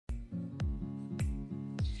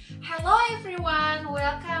Hello everyone,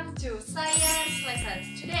 welcome to Science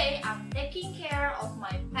Lessons. Today I'm taking care of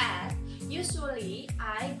my pet. Usually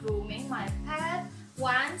I grooming my pet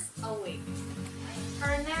once a week.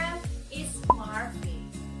 Her name is Marvy.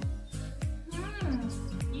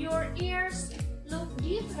 Your ears look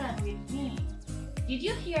different with me. Did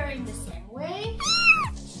you hear in the same way?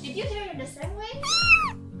 Did you hear in the same way?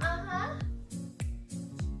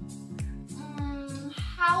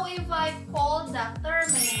 How if I call Dr.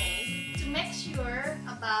 Mei to make sure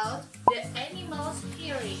about the animal's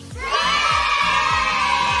hearing?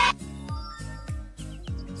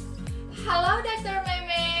 Hello, Dr.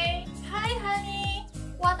 Mei. Hi, honey.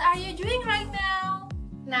 What are you doing right now?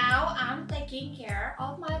 Now I'm taking care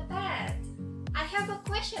of my pet. I have a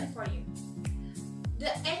question for you.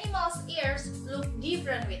 The animal's ears look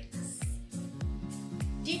different with us.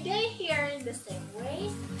 Did they hear in the same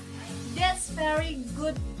way? That's very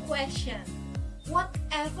good question.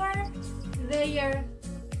 Whatever their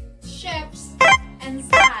shapes and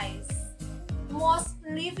size, most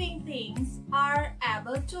living things are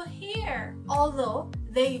able to hear, although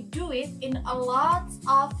they do it in a lot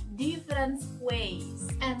of different ways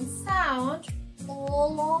and sound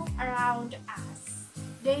all around us.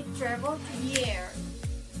 They travel to the air,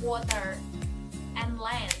 water, and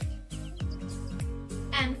land.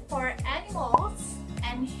 And for animals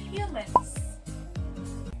and humans,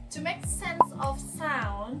 to make sense of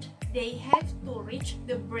sound, they have to reach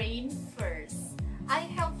the brain first. I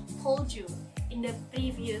have told you in the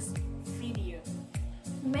previous video.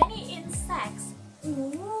 Many insects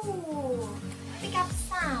pick up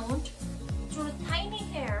sound through tiny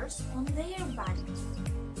hairs on their body,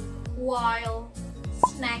 while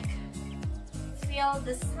snakes feel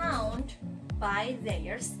the sound by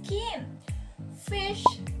their skin. Fish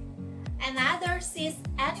and other sea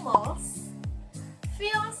animals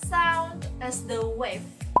feel sound as the wave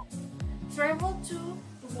travel to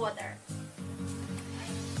the water.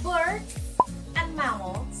 Birds and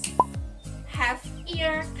mammals have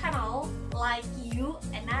ear canals like you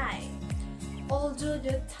and I, although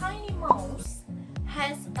the tiny mouse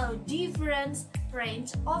has a different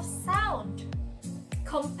range of sound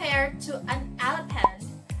compared to an elephant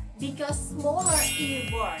because smaller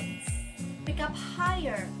earbuds pick up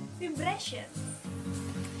higher vibrations,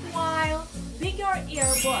 while bigger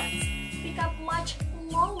earbuds pick up much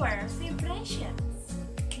lower vibrations.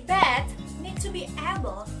 Bats need to be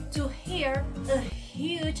able to hear a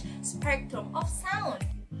huge spectrum of sound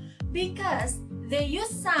because they use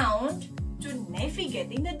sound to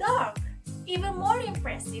navigate in the dark. Even more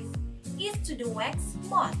impressive is to the wax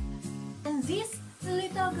moth, and these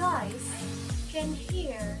little guys can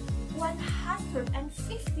hear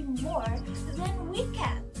 150 more than we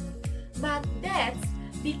can. But that's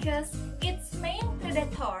because its main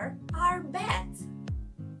predator are bats.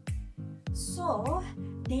 So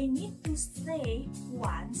they need to stay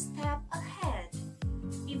one step ahead.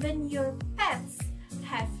 Even your pets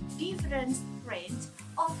have different range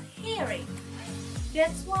of hearing.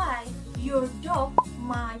 That's why your dog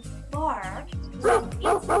might bark when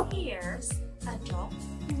it hears a dog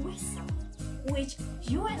whistle, which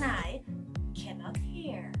you and I cannot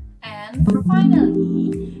hear. And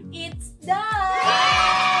finally, it's done!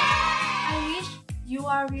 I wish you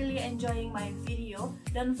are really enjoying my video.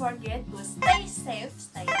 Don't forget to stay safe,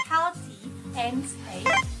 stay healthy, and stay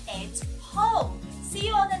at home. See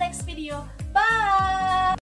you on the next video. Bye!